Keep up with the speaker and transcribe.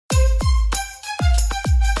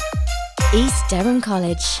East Durham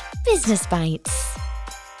College Business Bites.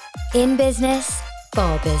 In business,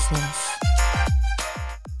 for business.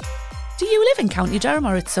 Do you live in County Durham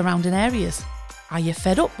or its surrounding areas? Are you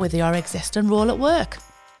fed up with your existing role at work?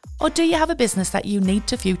 Or do you have a business that you need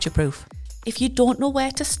to future-proof? If you don't know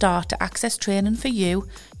where to start to access training for you,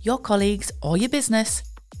 your colleagues or your business,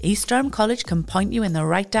 East Durham College can point you in the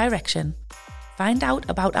right direction. Find out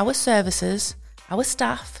about our services, our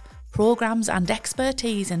staff, programmes and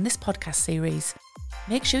expertise in this podcast series.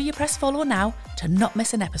 Make sure you press follow now to not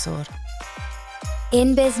miss an episode.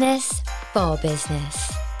 In business, for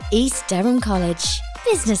business. East Durham College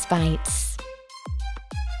Business Bites.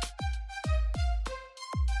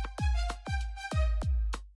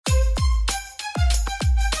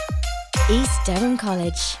 East Durham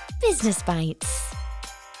College Business Bites.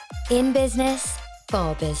 In business,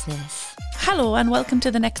 for business. Hello and welcome to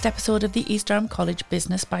the next episode of the East Durham College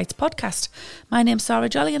Business Bites podcast. My name's Sarah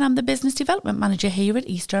Jolly and I'm the Business Development Manager here at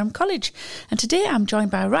East Durham College. And today I'm joined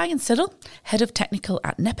by Ryan Siddle, Head of Technical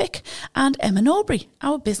at NEPIC, and Emma Norbury,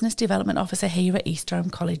 our Business Development Officer here at East Durham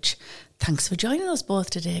College. Thanks for joining us both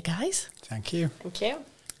today, guys. Thank you. Thank you.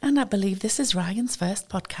 And I believe this is Ryan's first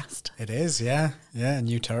podcast. It is, yeah. Yeah,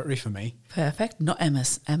 new territory for me. Perfect. Not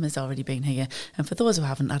Emma's. Emma's already been here. And for those who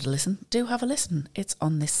haven't had a listen, do have a listen. It's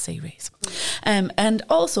on this series. And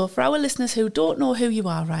also, for our listeners who don't know who you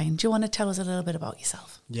are, Ryan, do you want to tell us a little bit about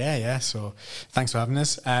yourself? Yeah. So thanks for having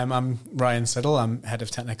us. I'm Ryan Siddle. I'm Head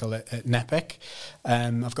of Technical at NEPIC.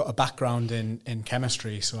 I've got a background in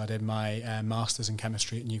chemistry. So I did my Masters in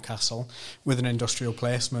Chemistry at Newcastle with an industrial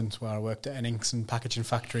placement where I worked at an inks and packaging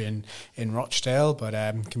factory in Rochdale, but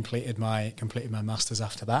completed my Masters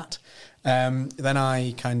after that. Then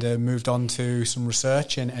I kind of moved on to some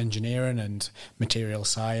research in engineering and material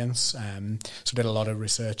science. So did a lot of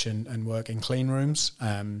research and work in clean rooms.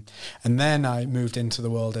 And then I moved into the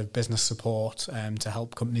world of business support to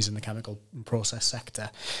help companies in the chemical and process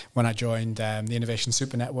sector when I joined the Innovation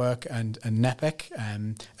Super Network and NEPIC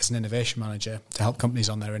as an innovation manager to help companies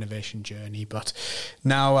on their innovation journey. But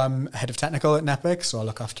now I'm Head of Technical at NEPIC, so I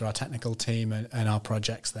look after our technical team and our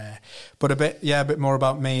projects there. But a bit more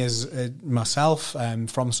about me is myself,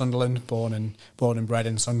 from Sunderland, born and bred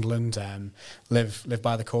in Sunderland. Live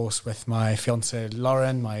by the coast with my fiance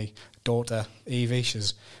Lauren, my daughter Evie.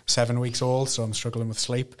 She's 7 weeks old, so I'm struggling with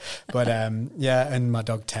sleep. But and my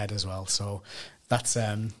dog Ted as well. So that's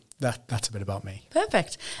a bit about me.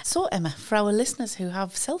 Perfect. So Emma, for our listeners who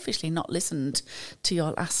have selfishly not listened to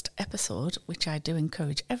your last episode, which I do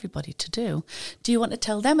encourage everybody to do you want to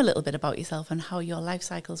tell them a little bit about yourself and how your life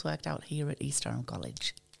cycle's worked out here at East Durham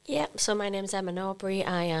College? Yeah, so my name's Emma Norbury.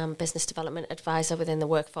 I am Business Development Advisor within the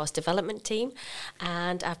Workforce Development Team,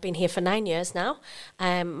 and I've been here for 9 years now.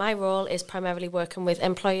 My role is primarily working with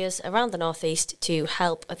employers around the North East to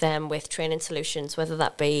help them with training solutions, whether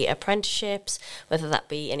that be apprenticeships, whether that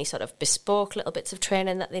be any sort of bespoke little bits of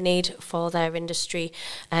training that they need for their industry,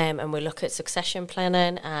 and we look at succession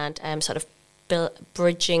planning and sort of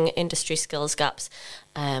bridging industry skills gaps,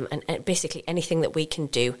 and basically anything that we can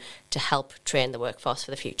do to help train the workforce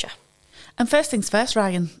for the future. And first things first,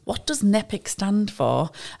 Ryan, what does NEPIC stand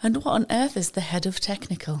for and what on earth is the Head of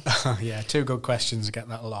Technical? Yeah, two good questions. I get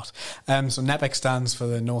that a lot. So NEPIC stands for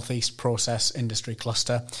the North East Process Industry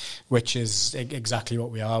Cluster, which is exactly what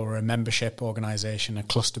we are. We're a membership organisation, a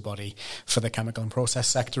cluster body for the chemical and process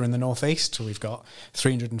sector in the North East. So we've got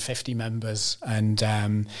 350 members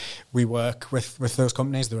and we work with those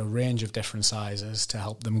companies. There are a range of different sizes to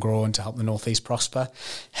help them grow and to help the North East prosper.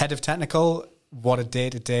 Head of Technical, what a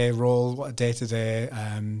day-to-day role, what a day-to-day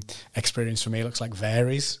experience for me looks like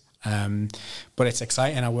varies. But it's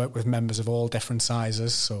exciting. I work with members of all different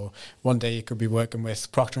sizes. So one day you could be working with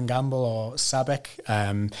Procter & Gamble or SABIC.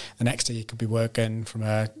 The next day you could be working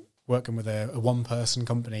with a one-person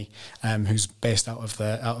company who's based out of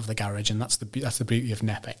the garage, and that's the beauty of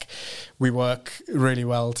NEPIC. We work really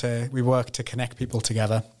well to connect people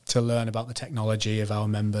together, to learn about the technology of our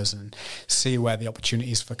members and see where the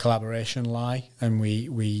opportunities for collaboration lie, and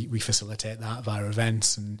we facilitate that via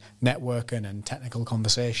events and networking and technical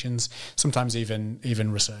conversations, sometimes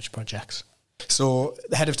even research projects. So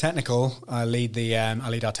the Head of Technical, I lead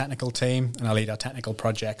our technical team and I lead our technical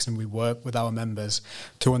projects, and we work with our members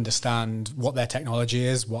to understand what their technology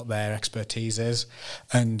is, what their expertise is,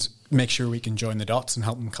 and make sure we can join the dots and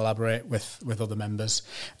help them collaborate with other members.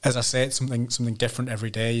 As I say, it's something different every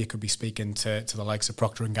day. You could be speaking to the likes of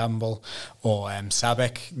Procter & Gamble or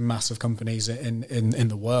SABIC, massive companies in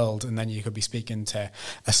the world, and then you could be speaking to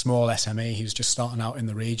a small SME who's just starting out in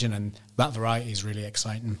the region, and that variety is really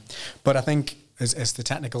exciting. But I think as the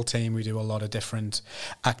technical team, we do a lot of different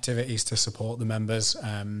activities to support the members.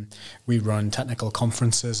 We run technical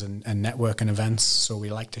conferences and networking events, so we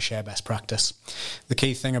like to share best practice. The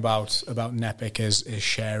key thing about NEPIC is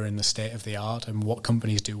sharing the state of the art and what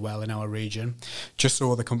companies do well in our region, just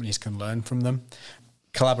so other companies can learn from them.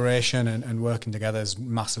 Collaboration and working together is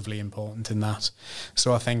massively important in that.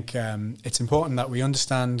 So I think it's important that we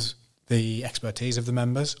understand the expertise of the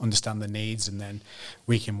members, understand the needs, and then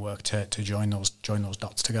we can work to join those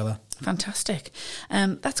dots together. Fantastic.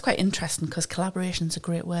 That's quite interesting because collaboration is a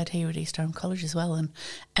great word here at East Durham College as well, and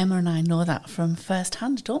Emma and I know that from first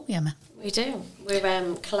hand, don't we, Emma? We do.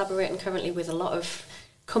 We're collaborating currently with a lot of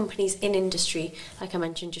companies in industry, like I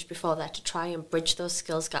mentioned just before that, to try and bridge those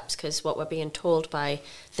skills gaps, because what we're being told by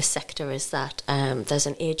the sector is that there's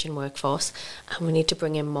an ageing workforce and we need to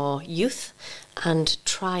bring in more youth and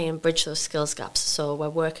try and bridge those skills gaps. So we're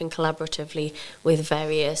working collaboratively with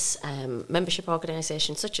various membership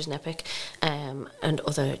organisations such as NEPIC and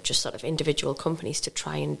other just sort of individual companies to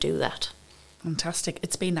try and do that. Fantastic.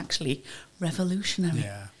 It's been actually revolutionary.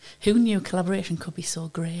 Yeah. Who knew collaboration could be so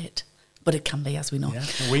great? But it can be, as we know. Yeah,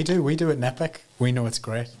 we do at NEPIC. We know it's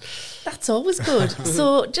great. That's always good.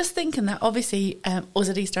 So just thinking that obviously us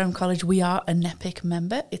at East Durham College, we are a NEPIC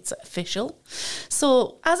member. It's official.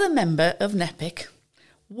 So as a member of NEPIC,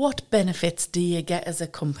 what benefits do you get as a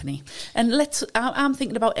company? And I'm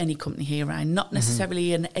thinking about any company here, Ryan, not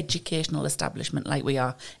necessarily an educational establishment like we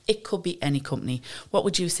are. It could be any company. What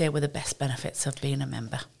would you say were the best benefits of being a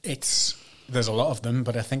member? There's a lot of them,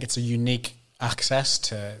 but I think it's a unique access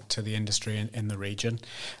to the industry in the region,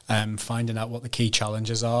 finding out what the key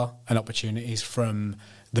challenges are and opportunities from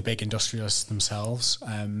the big industrialists themselves.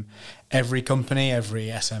 Every company, every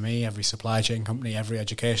SME, every supply chain company, every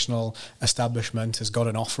educational establishment has got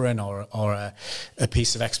an offering or a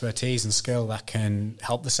piece of expertise and skill that can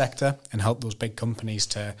help the sector and help those big companies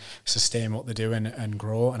to sustain what they're doing and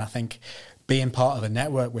grow. And I think being part of a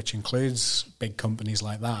network which includes big companies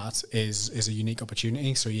like that is a unique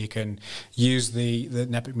opportunity. So you can use the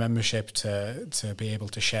NEPIC membership to be able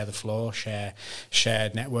to share the floor, share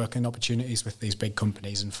networking opportunities with these big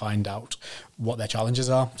companies and find out what their challenges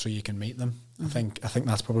are so you can meet them. Mm-hmm. I think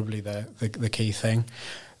that's probably the key thing.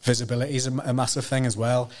 Visibility is a massive thing as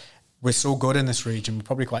well. We're so good in this region, we're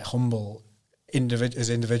probably quite humble as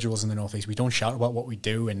individuals in the North East. We don't shout about what we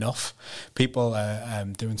do enough. People are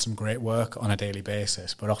doing some great work on a daily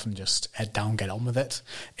basis, but often just head down, get on with it.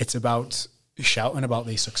 It's about shouting about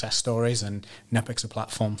these success stories, and NEPIC's a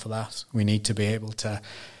platform for that. We need to be able to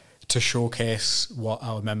showcase what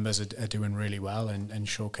our members are doing really well and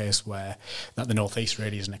showcase that the North East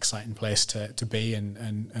really is an exciting place to be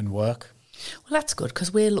and work. Well, that's good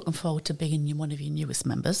because we're looking forward to being one of your newest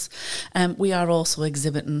members. We are also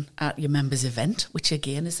exhibiting at your members event, which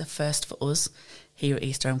again is a first for us here at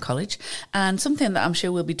East Durham College. And something that I'm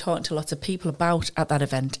sure we'll be talking to lots of people about at that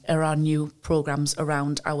event are our new programmes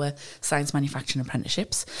around our science manufacturing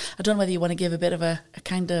apprenticeships. I don't know whether you want to give a bit of a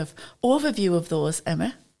kind of overview of those,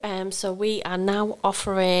 Emma. So we are now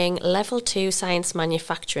offering Level 2 Science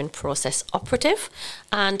Manufacturing Process Operative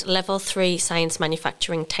and Level 3 Science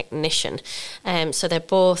Manufacturing Technician. So they're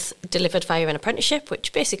both delivered via an apprenticeship,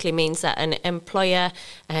 which basically means that an employer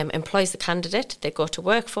employs the candidate, they go to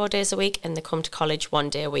work 4 days a week and they come to college 1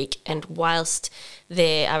 day a week. And whilst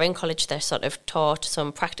they are in college, they're sort of taught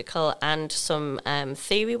some practical and some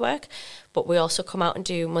theory work. But we also come out and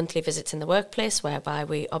do monthly visits in the workplace, whereby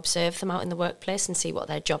we observe them out in the workplace and see what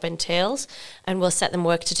their job entails. And we'll set them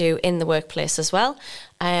work to do in the workplace as well.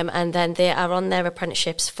 And then they are on their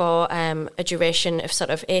apprenticeships for a duration of sort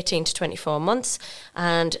of 18 to 24 months.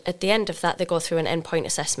 And at the end of that, they go through an endpoint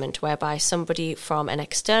assessment, whereby somebody from an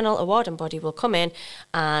external awarding body will come in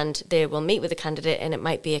and they will meet with the candidate. And it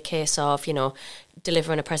might be a case of,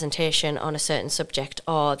 delivering a presentation on a certain subject,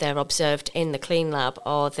 or they're observed in the clean lab,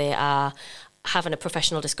 or they are having a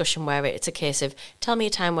professional discussion where it's a case of, tell me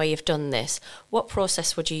a time where you've done this. What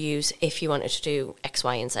process would you use if you wanted to do X,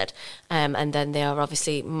 Y, and Z? And then they are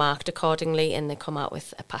obviously marked accordingly and they come out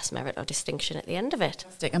with a pass, merit or distinction at the end of it.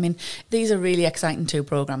 I mean, these are really exciting 2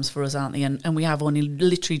 programmes for us, aren't they? And we have only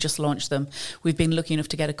literally just launched them. We've been lucky enough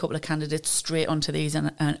to get a couple of candidates straight onto these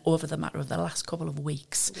and over the matter of the last couple of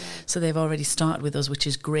weeks. Yeah. So they've already started with us, which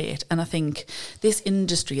is great. And I think this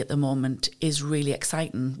industry at the moment is really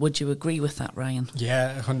exciting. Would you agree with that, that, Ryan?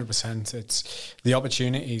 Yeah, 100%. It's the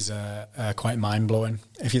opportunities are quite mind-blowing.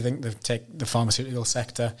 If you think take the pharmaceutical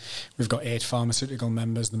sector, we've got 8 pharmaceutical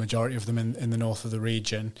members, the majority of them in the north of the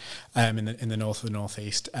region, in the north of the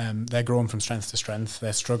northeast. They're growing from strength to strength.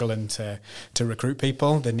 They're struggling to recruit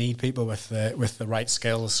people. They need people with the right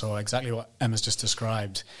skills. So exactly what Emma's just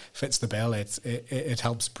described fits the bill. It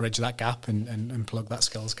helps bridge that gap and plug that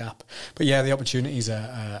skills gap. But yeah, the opportunities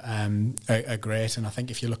are great. And I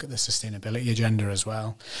think if you look at the sustainability agenda as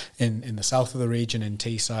well, in the south of the region, in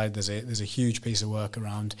Teesside, there's a huge piece of work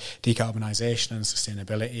around decarbonisation and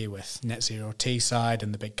sustainability with Net Zero Teesside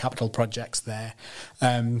and the big capital projects there.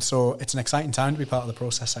 So it's an exciting time to be part of the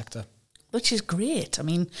process sector. Which is great. I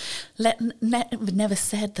mean, never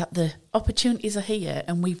said that the opportunities are here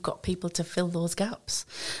and we've got people to fill those gaps.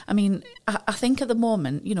 I mean, I think at the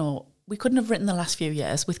moment, we couldn't have written the last few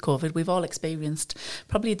years with COVID. We've all experienced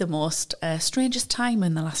probably the most strangest time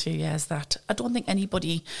in the last few years that I don't think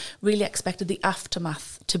anybody really expected the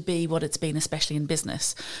aftermath to be what it's been, especially in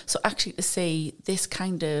business. So actually to see this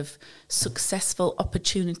kind of successful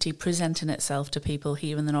opportunity presenting itself to people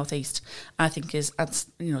here in the Northeast, I think it's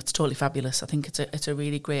totally fabulous. I think it's a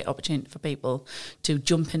really great opportunity for people to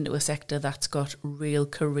jump into a sector that's got real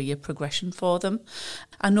career progression for them.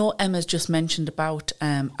 I know Emma's just mentioned about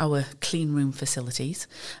our clean room facilities,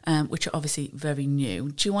 which are obviously very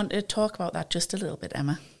new. Do you want to talk about that just a little bit,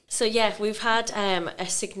 Emma? So yeah, we've had a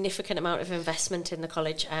significant amount of investment in the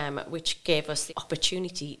college, which gave us the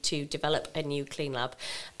opportunity to develop a new clean lab,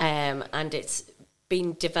 and it's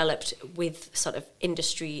been developed with sort of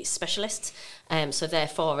industry specialists. So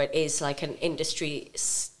therefore, it is like an industry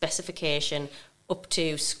specification up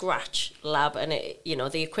to scratch lab, and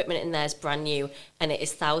the equipment in there is brand new, and it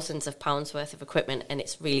is thousands of pounds worth of equipment, and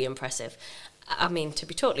it's really impressive. I mean, to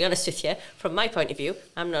be totally honest with you, from my point of view,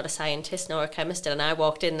 I'm not a scientist nor a chemist, and I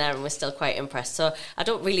walked in there and was still quite impressed. So I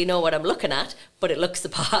don't really know what I'm looking at, but it looks the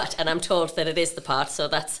part, and I'm told that it is the part. So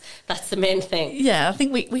that's the main thing. Yeah, I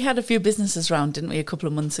think we had a few businesses around, didn't we, a couple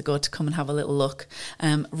of months ago to come and have a little look.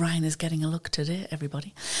 Ryan is getting a look today,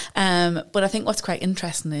 everybody. But I think what's quite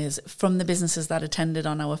interesting is from the businesses that attended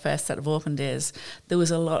on our first set of open days, there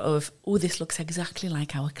was a lot of, this looks exactly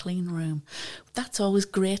like our clean room. That's always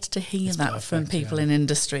great to hear. It's that perfect, from people in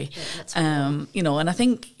industry. Yeah, and I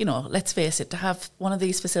think, let's face it, to have one of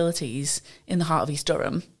these facilities in the heart of East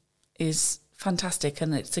Durham is fantastic,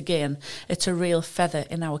 and it's a real feather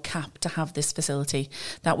in our cap to have this facility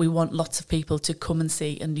that we want lots of people to come and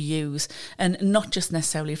see and use, and not just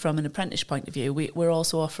necessarily from an apprentice point of view. We're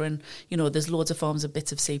also offering, there's loads of forms of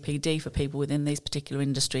bits of CPD for people within these particular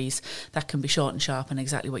industries that can be short and sharp and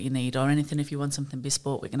exactly what you need, or anything if you want something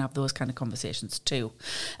bespoke, we can have those kind of conversations too.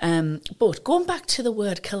 But going back to the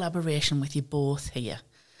word collaboration with you both here,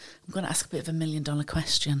 I'm going to ask a bit of $1 million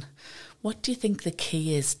question. What do you think the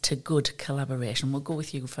key is to good collaboration? We'll go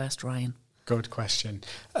with you first, Ryan. Good question.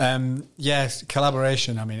 Yes,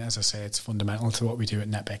 collaboration, I mean, as I say, it's fundamental to what we do at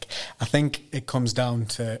NEPIC. I think it comes down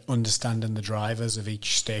to understanding the drivers of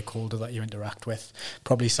each stakeholder that you interact with.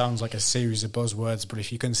 Probably sounds like a series of buzzwords, but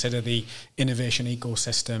if you consider the innovation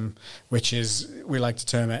ecosystem, which is, we like to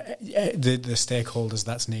term it, the stakeholders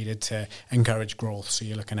that's needed to encourage growth. So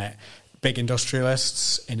you're looking at big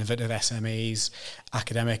industrialists, innovative SMEs,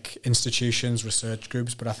 academic institutions, research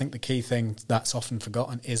groups. But I think the key thing that's often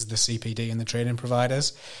forgotten is the CPD and the training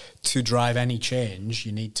providers. To drive any change,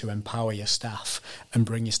 you need to empower your staff and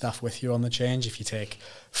bring your staff with you on the change. If you take,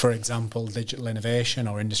 for example, digital innovation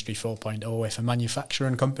or Industry 4.0, if a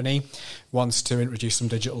manufacturing company wants to introduce some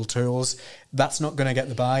digital tools, that's not going to get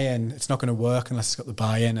the buy-in. It's not going to work unless it's got the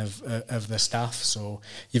buy-in of the staff. So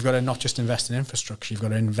you've got to not just invest in infrastructure, you've got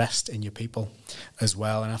to invest in your people as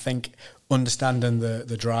well. And I think understanding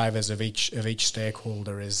the drivers of each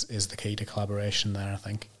stakeholder is the key to collaboration there, I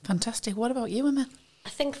think. Fantastic. What about you, Emma? I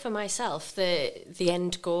think for myself, the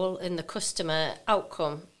end goal and the customer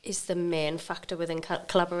outcome is the main factor within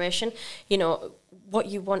collaboration. What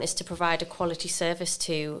you want is to provide a quality service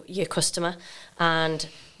to your customer, and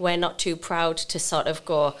we're not too proud to sort of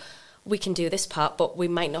go, we can do this part, but we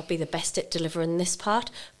might not be the best at delivering this part.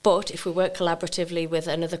 But if we work collaboratively with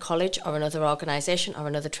another college or another organisation or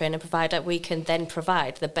another training provider, we can then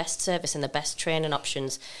provide the best service and the best training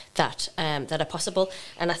options that are possible.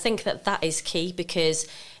 And I think that is key, because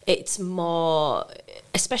it's more,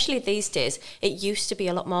 especially these days, it used to be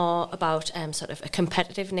a lot more about sort of a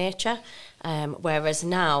competitive nature, whereas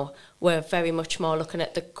now we're very much more looking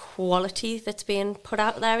at the quality that's being put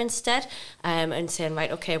out there instead, and saying,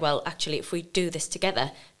 right, okay, well, actually, if we do this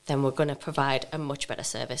together, then we're going to provide a much better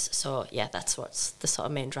service. So yeah, that's what's the sort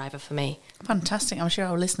of main driver for me. Fantastic. I'm sure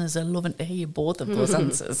our listeners are loving to hear both of those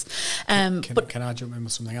answers. Can I jump in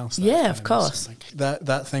with something else? Yeah, of course.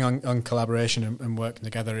 That thing on collaboration and working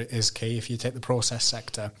together is key. If you take the process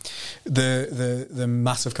sector, the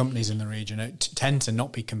massive companies in the region tend to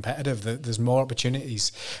not be competitive. There's more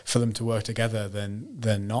opportunities for them to work together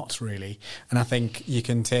than not, really. And I think you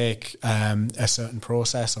can take a certain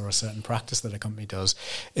process or a certain practice that a company does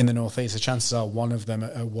in the Northeast. The chances are one of them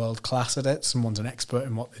are world class at it. Someone's an expert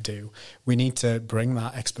in what they do. We need to bring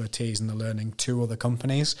that expertise and the learning to other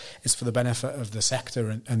companies. It's for the benefit of the sector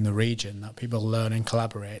and the region that people learn and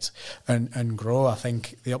collaborate and grow. I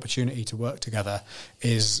think the opportunity to work together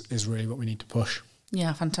is really what we need to push.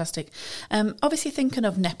 Yeah, fantastic. Obviously, thinking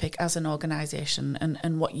of NEPIC as an organisation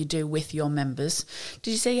and what you do with your members,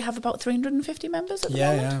 did you say you have about 350 members at the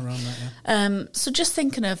moment? Yeah, around that, yeah. So just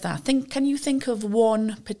thinking of that, can you think of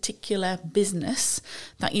one particular business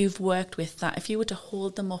that you've worked with that if you were to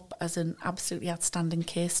hold them up as an absolutely outstanding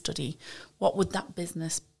case study, what would that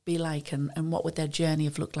business be like and what would their journey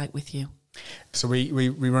have looked like with you? So we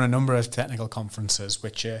run a number of technical conferences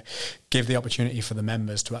which give the opportunity for the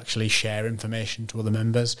members to actually share information to other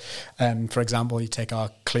members. For example, you take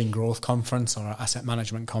our Clean Growth Conference or our Asset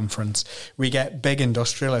Management Conference. We get big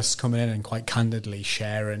industrialists coming in and quite candidly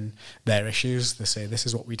sharing their issues. They say, this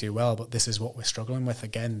is what we do well, but this is what we're struggling with.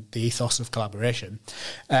 Again, the ethos of collaboration.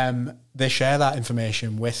 They share that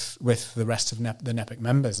information with the rest of the NEPIC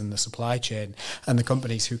members and the supply chain and the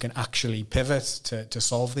companies who can actually pivot to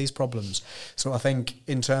solve these problems. So I think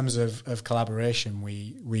in terms of collaboration,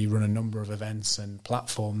 we run a number of events and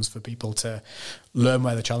platforms for people to learn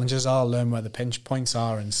where the challenges are, learn where the pinch points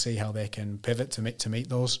are, and see how they can pivot to meet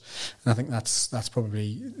those. And I think that's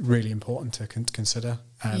probably really important to consider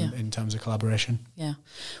in terms of collaboration. Yeah.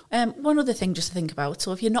 One other thing just to think about.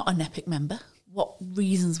 So if you're not a NEPIC member, what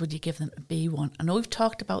reasons would you give them to be one? I know we've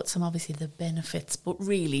talked about some, obviously, the benefits, but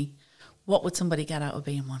really, what would somebody get out of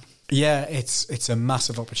being one? Yeah, it's a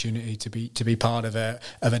massive opportunity to be part of a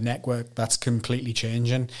network that's completely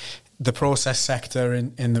changing. The process sector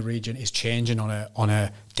in the region is changing on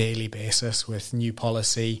a daily basis with new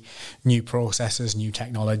policy, new processes, new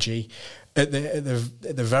technology. At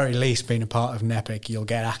the very least, being a part of NEPIC, you'll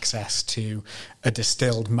get access to a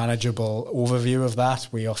distilled, manageable overview of that.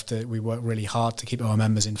 We work really hard to keep our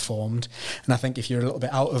members informed, and I think if you're a little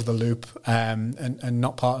bit out of the loop and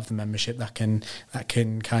not part of the membership, that can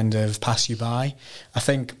kind of pass you by. I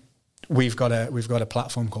think we've got a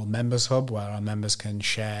platform called Members Hub where our members can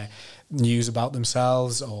share news about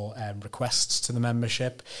themselves or requests to the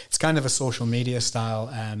membership. It's kind of a social media style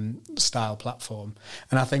platform,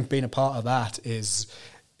 and I think being a part of that is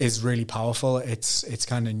really powerful. It's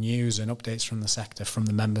kind of news and updates from the sector from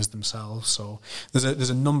the members themselves. So there's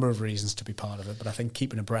a number of reasons to be part of it, but I think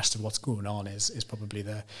keeping abreast of what's going on is probably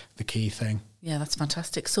the key thing. Yeah, that's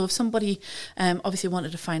fantastic. So if somebody obviously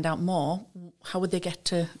wanted to find out more, how would they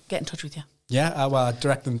get in touch with you? Yeah, well, I'd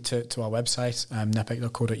direct them to our website,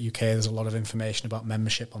 nepic.co.uk. There's a lot of information about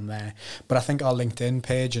membership on there. But I think our LinkedIn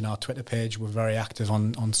page and our Twitter page, we're very active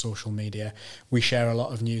on social media. We share a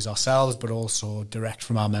lot of news ourselves, but also direct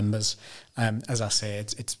from our members. As I say,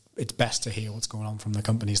 it's best to hear what's going on from the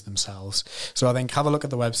companies themselves. So I think have a look at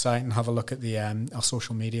the website and have a look at the our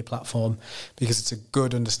social media platform, because it's a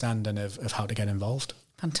good understanding of how to get involved.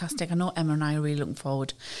 Fantastic. I know Emma and I are really looking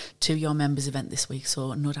forward to your members event this week,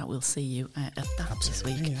 so no doubt we'll see you at that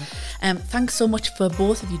Absolutely, this week. Yeah. Thanks so much for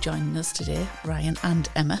both of you joining us today, Ryan and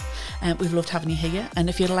Emma. We've loved having you here, and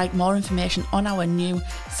if you'd like more information on our new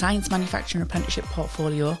Science Manufacturing Apprenticeship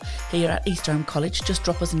portfolio here at East Durham College, just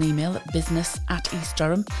drop us an email at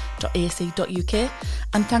business@eastdurham.ac.uk.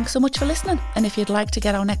 And thanks so much for listening, and if you'd like to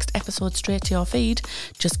get our next episode straight to your feed,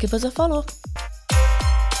 just give us a follow.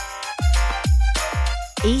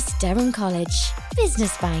 East Durham College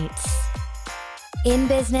Business Bites. In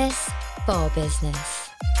business, for business.